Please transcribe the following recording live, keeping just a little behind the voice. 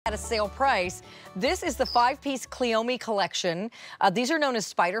at a sale price. This is the 5-piece Cleome collection. These are known as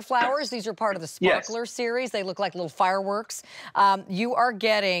spider flowers. These are part of the Sparkler series. They look like little fireworks. You are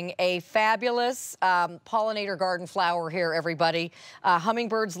getting a fabulous pollinator garden flower here, everybody.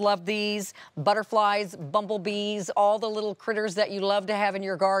 Hummingbirds love these. Butterflies, bumblebees, all the little critters that you love to have in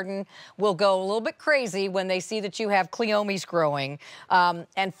your garden will go a little bit crazy when they see that you have Cleomes growing.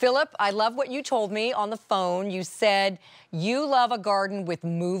 And Philip, I love what you told me on the phone. You said you love a garden with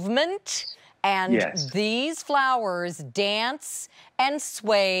movement, and these flowers dance and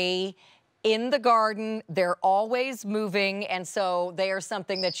sway in the garden. They're always moving, and so they are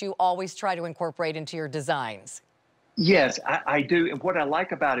something that you always try to incorporate into your designs. Yes, I do. And what I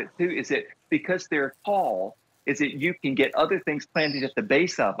like about it too is that because they're tall, is that you can get other things planted at the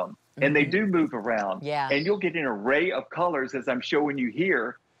base of them, and they do move around. Yeah. And you'll get an array of colors, as I'm showing you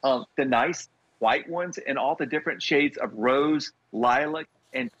here, the nice white ones and all the different shades of rose, lilac,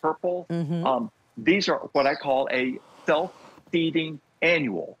 and purple. These are what I call a self-seeding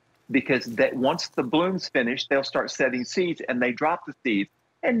annual, because that once the blooms finish, they'll start setting seeds, and they drop the seeds,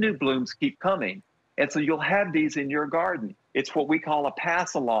 and new blooms keep coming. And so you'll have these in your garden. It's what we call a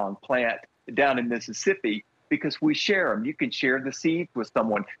pass-along plant down in Mississippi, because we share them. You can share the seeds with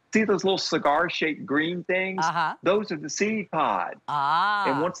someone. See those little cigar-shaped green things? Those are the seed pods.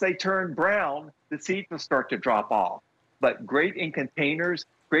 And once they turn brown, the seeds will start to drop off. But great in containers,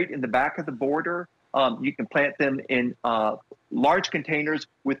 great in the back of the border. You can plant them in large containers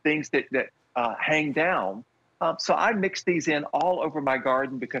with things that hang down. So I mix these in all over my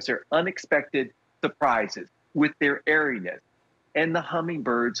garden because they're unexpected surprises with their airiness. And the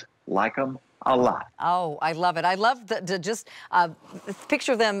hummingbirds like them a lot. Oh, I love it. I love the just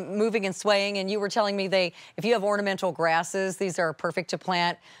picture them moving and swaying. And you were telling me if you have ornamental grasses, these are perfect to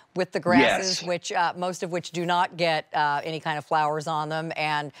plant with the grasses, which most of which do not get any kind of flowers on them.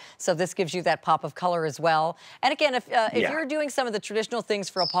 And so this gives you that pop of color as well. And again, if you're doing some of the traditional things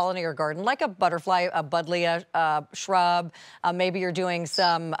for a pollinator garden, like a butterfly, a buddleia shrub, maybe you're doing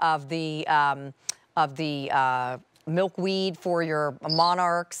some of the milkweed for your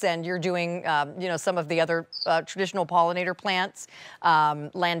monarchs, and you're doing, you know, some of the other traditional pollinator plants,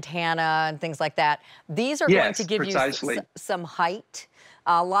 lantana and things like that. These are going to give you some height.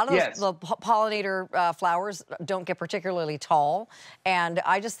 A lot of the pollinator flowers don't get particularly tall, and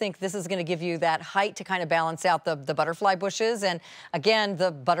I just think this is going to give you that height to kind of balance out the butterfly bushes. And again,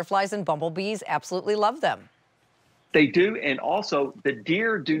 the butterflies and bumblebees absolutely love them. They do, and also the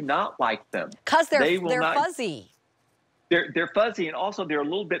deer do not like them. Because they're fuzzy. They're fuzzy, and also they're a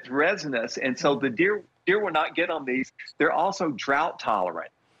little bit resinous, and so the deer will not get on these. They're also drought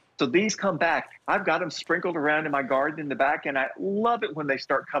tolerant. So these come back. I've got them sprinkled around in my garden in the back, and I love it when they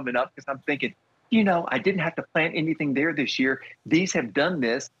start coming up, because I'm thinking, you know, I didn't have to plant anything there this year. These have done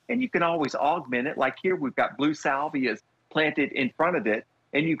this, and you can always augment it. Like here, we've got blue salvias planted in front of it,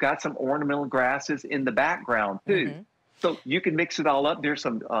 and you've got some ornamental grasses in the background too. So you can mix it all up. There's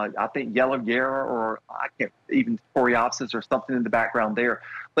some, I think, yellow yarrow, or I can't, even coreopsis or something in the background there.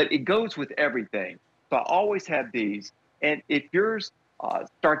 But it goes with everything. So I always have these. And if yours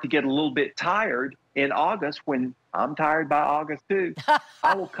start to get a little bit tired in August, when I'm tired by August too,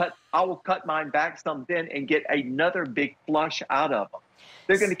 I will cut mine back some then and get another big flush out of them.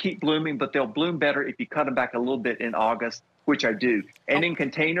 They're going to keep blooming, but they'll bloom better if you cut them back a little bit in August, which I do. And in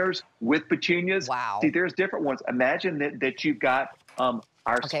containers with petunias, see, there's different ones. Imagine that you've got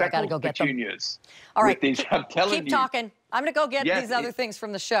our speckled petunias. All right, these, I'm telling you. Keep talking. I'm going to go get these other things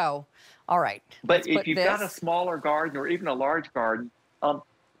from the show. All right. But if you've got a smaller garden or even a large garden,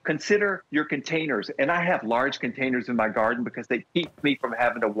 consider your containers. And I have large containers in my garden because they keep me from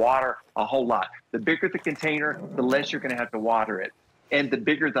having to water a whole lot. The bigger the container, the less you're going to have to water it. And the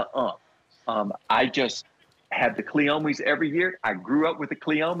bigger the I just have the Cleomes every year. I grew up with the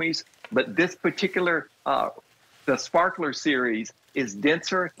Cleomes, but this particular, the Sparkler series is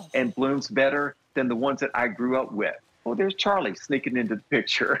denser and blooms better than the ones that I grew up with. Oh, there's Charlie sneaking into the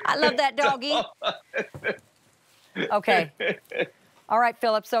picture. I love that doggy. Okay. All right,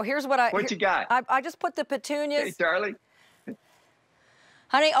 Philip. So here's what you got? I just put the petunias. Hey, Charlie.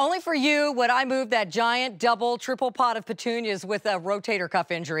 Honey, only for you would I move that giant double, triple pot of petunias with a rotator cuff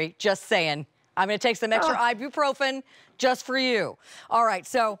injury. Just saying. I'm going to take some extra ibuprofen just for you. All right,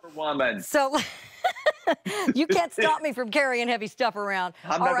 so you can't stop me from carrying heavy stuff around.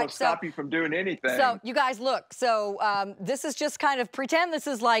 I'm not going to stop you from doing anything. So you guys, look. So this is just kind of pretend this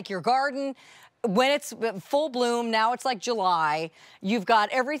is like your garden. when it's full bloom, now it's like July, you've got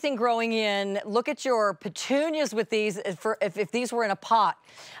everything growing in. Look at your petunias with these, if these were in a pot.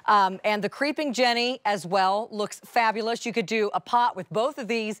 And the creeping Jenny as well looks fabulous. You could do a pot with both of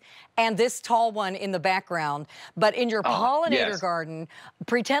these and this tall one in the background. But in your pollinator garden,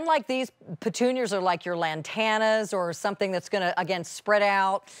 pretend like these petunias are like your lantanas or something that's gonna, again, spread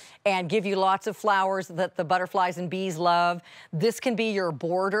out and give you lots of flowers that the butterflies and bees love. This can be your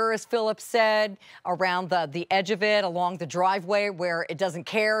border, as Phillip said, around the edge of it, along the driveway where it doesn't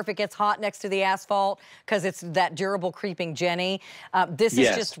care if it gets hot next to the asphalt because it's that durable creeping Jenny. This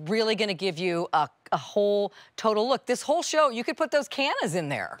is just really gonna give you a whole total look. This whole show, you could put those cannas in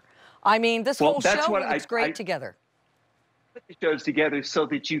there. I mean, this whole show looks great together. Put the shows together so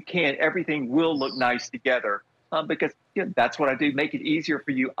that everything will look nice together. Because that's what I do, make it easier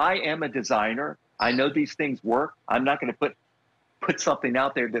for you. I am a designer. I know these things work. I'm not going to put something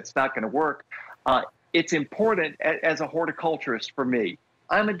out there that's not going to work. It's important as a horticulturist for me.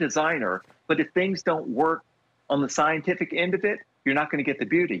 I'm a designer, but if things don't work on the scientific end of it, you're not going to get the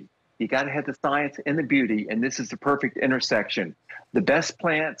beauty. You got to have the science and the beauty, and this is the perfect intersection. The best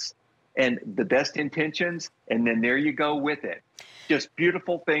plants and the best intentions, and then there you go with it. Just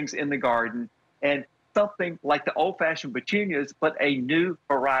beautiful things in the garden, and something like the old-fashioned petunias, but a new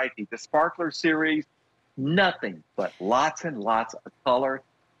variety. The Sparkler series, nothing but lots and lots of color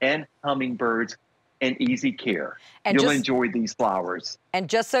and hummingbirds and easy care. And you'll enjoy these flowers. And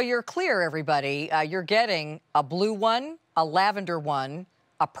just so you're clear, everybody, you're getting a blue one, a lavender one,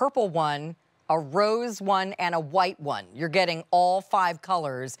 a purple one, a rose one, and a white one. You're getting all 5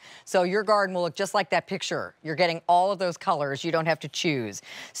 colors. So your garden will look just like that picture. You're getting all of those colors. You don't have to choose.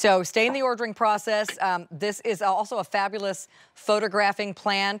 So stay in the ordering process. This is also a fabulous photographing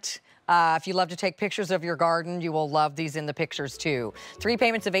plant. If you love to take pictures of your garden, you will love these in the pictures too. 3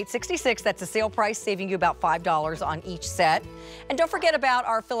 payments of $866. That's a sale price, saving you about $5 on each set. And don't forget about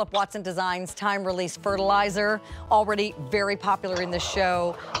our Phillip Watson Designs time-release fertilizer, already very popular in the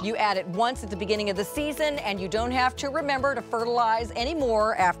show. You add it once at the beginning of the season, and you don't have to remember to fertilize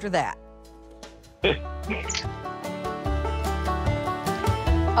anymore after that.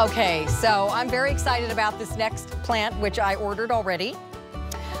 Okay, so I'm very excited about this next plant, which I ordered already.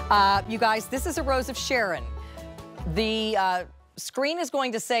 You guys, this is a Rose of Sharon. The screen is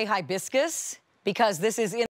going to say hibiscus because this is in